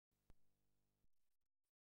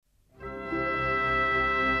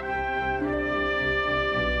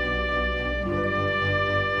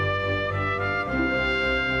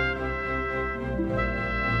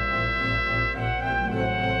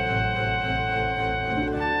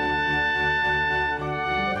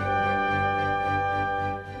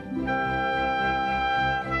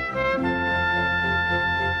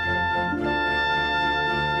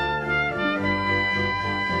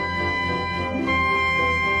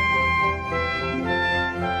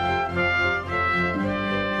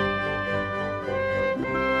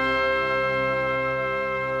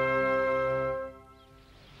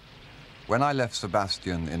When I left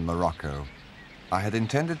Sebastian in Morocco, I had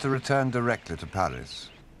intended to return directly to Paris.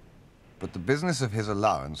 But the business of his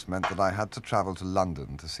allowance meant that I had to travel to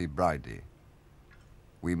London to see Bridie.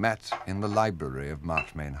 We met in the library of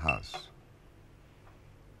Marchmain House.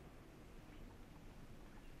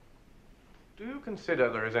 Do you consider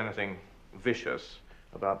there is anything vicious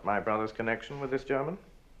about my brother's connection with this German?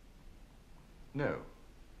 No.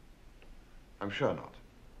 I'm sure not.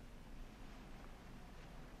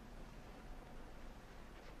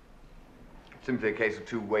 Simply a case of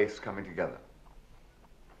two waifs coming together.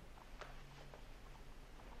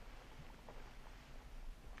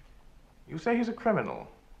 You say he's a criminal?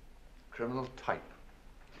 Criminal type.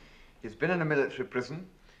 He's been in a military prison,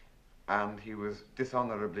 and he was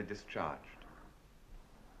dishonorably discharged.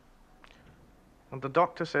 And the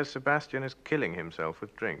doctor says Sebastian is killing himself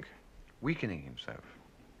with drink. Weakening himself.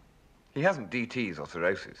 He hasn't DTs or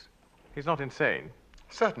cirrhosis. He's not insane?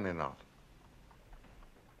 Certainly not.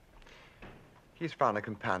 He's found a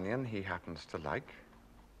companion he happens to like,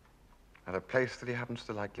 and a place that he happens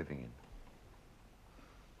to like living in.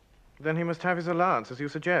 Then he must have his allowance, as you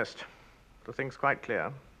suggest. The thing's quite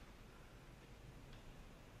clear.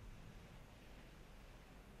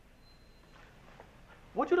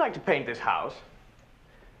 Would you like to paint this house?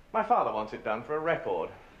 My father wants it done for a record,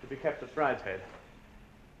 to be kept at Brideshead.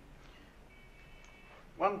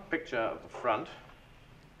 One picture of the front,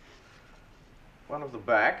 one of the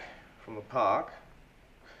back, from the park,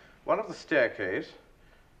 one of the staircase,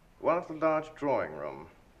 one of the large drawing room,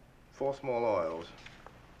 4 small oils.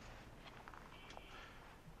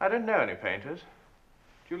 I don't know any painters.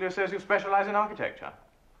 Julia says you specialize in architecture.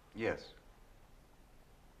 Yes.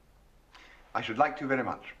 I should like to very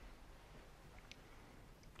much.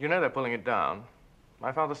 You know they're pulling it down.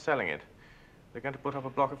 My father's selling it. They're going to put up a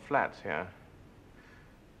block of flats here.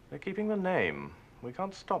 They're keeping the name. We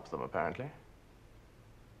can't stop them, apparently.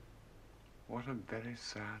 What a very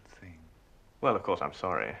sad thing. Well, of course, I'm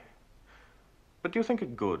sorry. But do you think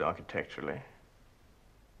it good architecturally?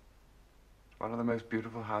 One of the most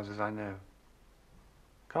beautiful houses I know.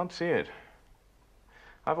 Can't see it.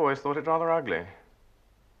 I've always thought it rather ugly.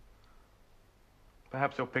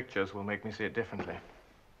 Perhaps your pictures will make me see it differently.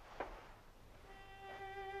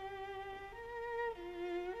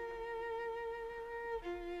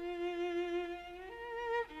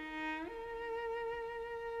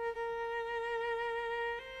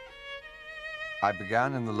 I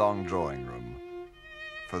began in the long drawing room,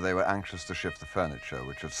 for they were anxious to shift the furniture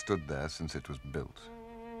which had stood there since it was built.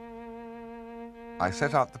 I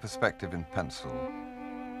set out the perspective in pencil,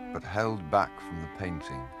 but held back from the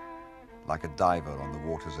painting, like a diver on the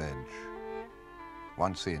water's edge.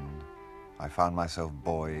 Once in, I found myself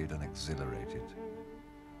buoyed and exhilarated.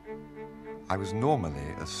 I was normally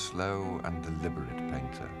a slow and deliberate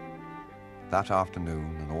painter. That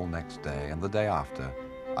afternoon and all next day and the day after,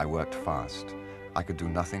 I worked fast. I could do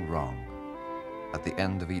nothing wrong. At the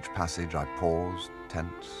end of each passage, I paused,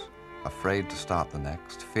 tense, afraid to start the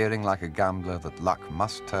next, fearing like a gambler that luck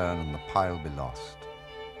must turn and the pile be lost.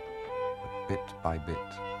 But bit by bit,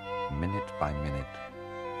 minute by minute,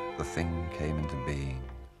 the thing came into being.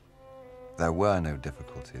 There were no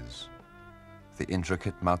difficulties. The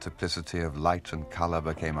intricate multiplicity of light and color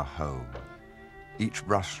became a whole. Each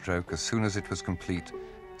brushstroke, as soon as it was complete,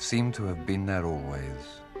 seemed to have been there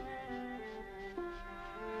always.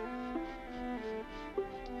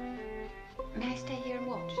 May I stay here and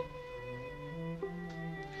watch?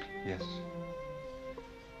 Yes.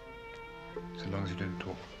 So long as you don't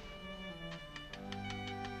talk.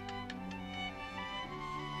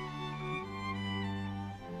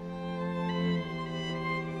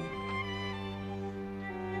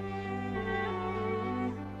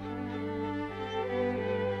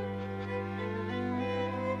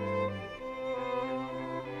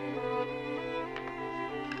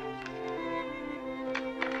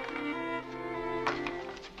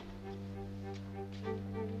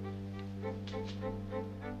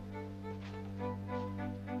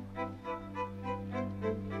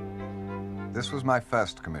 This was my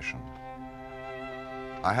first commission.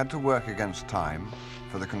 I had to work against time,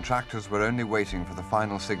 for the contractors were only waiting for the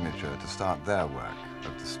final signature to start their work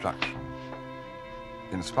of destruction.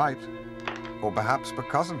 In spite, or perhaps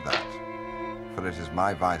because of that, for it is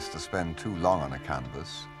my vice to spend too long on a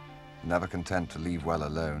canvas, never content to leave well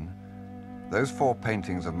alone, those 4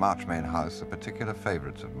 paintings of Marchmain House are particular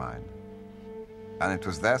favorites of mine. And it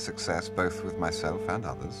was their success, both with myself and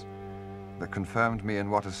others, that confirmed me in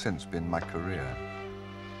what has since been my career.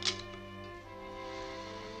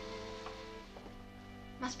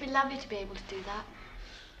 Must be lovely to be able to do that.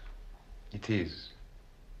 It is.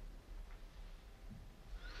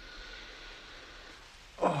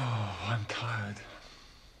 Oh, I'm tired.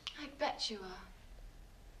 I bet you are.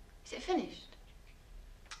 Is it finished?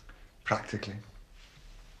 Practically.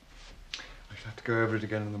 I shall have to go over it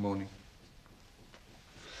again in the morning.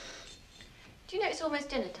 Do you know it's almost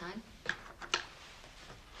dinner time?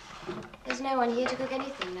 There's no one here to cook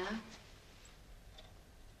anything now.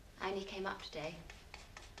 I only came up today.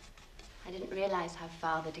 I didn't realize how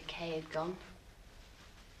far the decay had gone.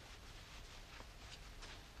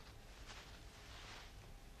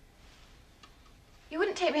 You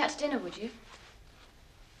wouldn't take me out to dinner, would you?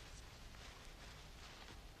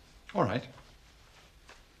 All right.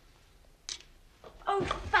 Oh,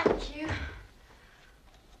 thank you.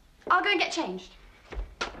 I'll go and get changed.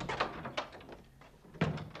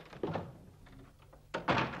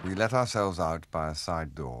 We let ourselves out by a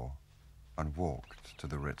side door and walked to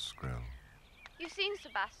the Ritz Grill. You've seen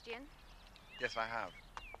Sebastian? Yes, I have.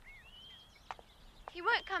 He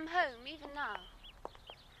won't come home, even now.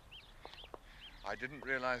 I didn't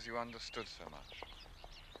realize you understood so much.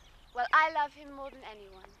 Well, I love him more than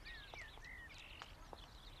anyone.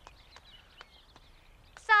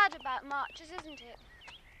 Sad about Marches, isn't it?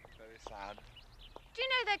 Very sad. Do you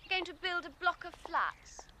know they're going to build a block of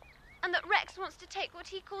flats? And that Rex wants to take what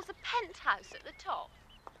he calls a penthouse at the top?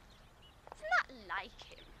 Isn't that like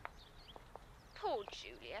him? Poor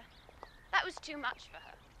Julia. That was too much for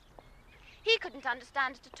her. He couldn't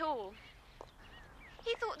understand it at all.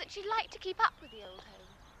 He thought that she'd like to keep up with the old home.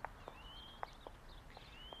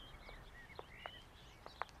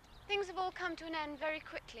 Things have all come to an end very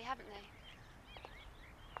quickly, haven't they?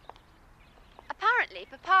 Apparently,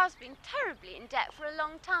 Papa's been terribly in debt for a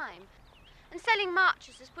long time, and selling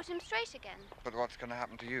Marches has put him straight again. But what's going to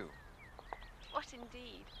happen to you? What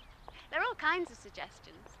indeed? There are all kinds of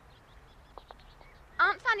suggestions.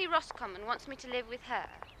 Aunt Fanny Roscommon wants me to live with her.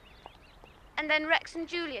 And then Rex and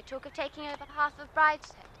Julia talk of taking over half of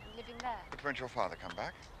Brideshead and living there. But won't your father come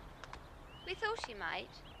back? We thought he might.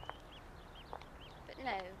 But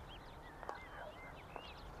no.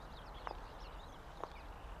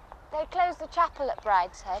 They closed the chapel at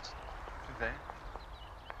Brideshead. Did they?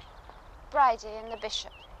 Bridie and the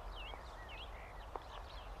bishop.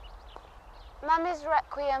 Mummy's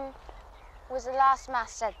requiem was the last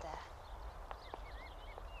mass said there.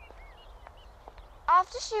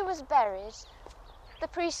 After she was buried, the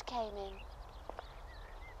priest came in.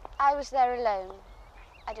 I was there alone.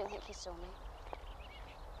 I don't think he saw me.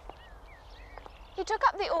 He took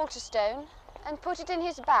up the altar stone and put it in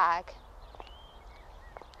his bag.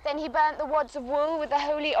 Then he burnt the wads of wool with the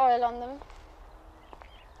holy oil on them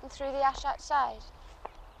and threw the ash outside.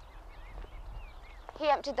 He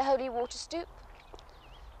emptied the holy water stoup,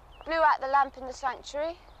 blew out the lamp in the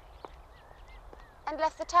sanctuary, and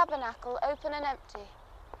left the tabernacle open and empty,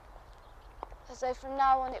 as though from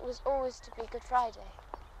now on it was always to be Good Friday.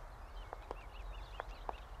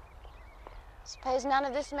 Suppose none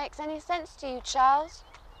of this makes any sense to you, Charles?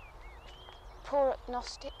 Poor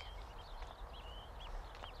agnostic.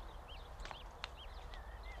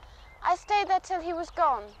 I stayed there till he was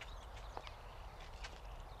gone.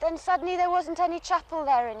 Then suddenly there wasn't any chapel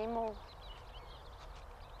there anymore.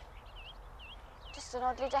 Just an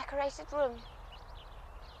oddly decorated room.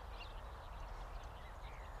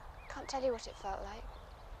 Can't tell you what it felt like.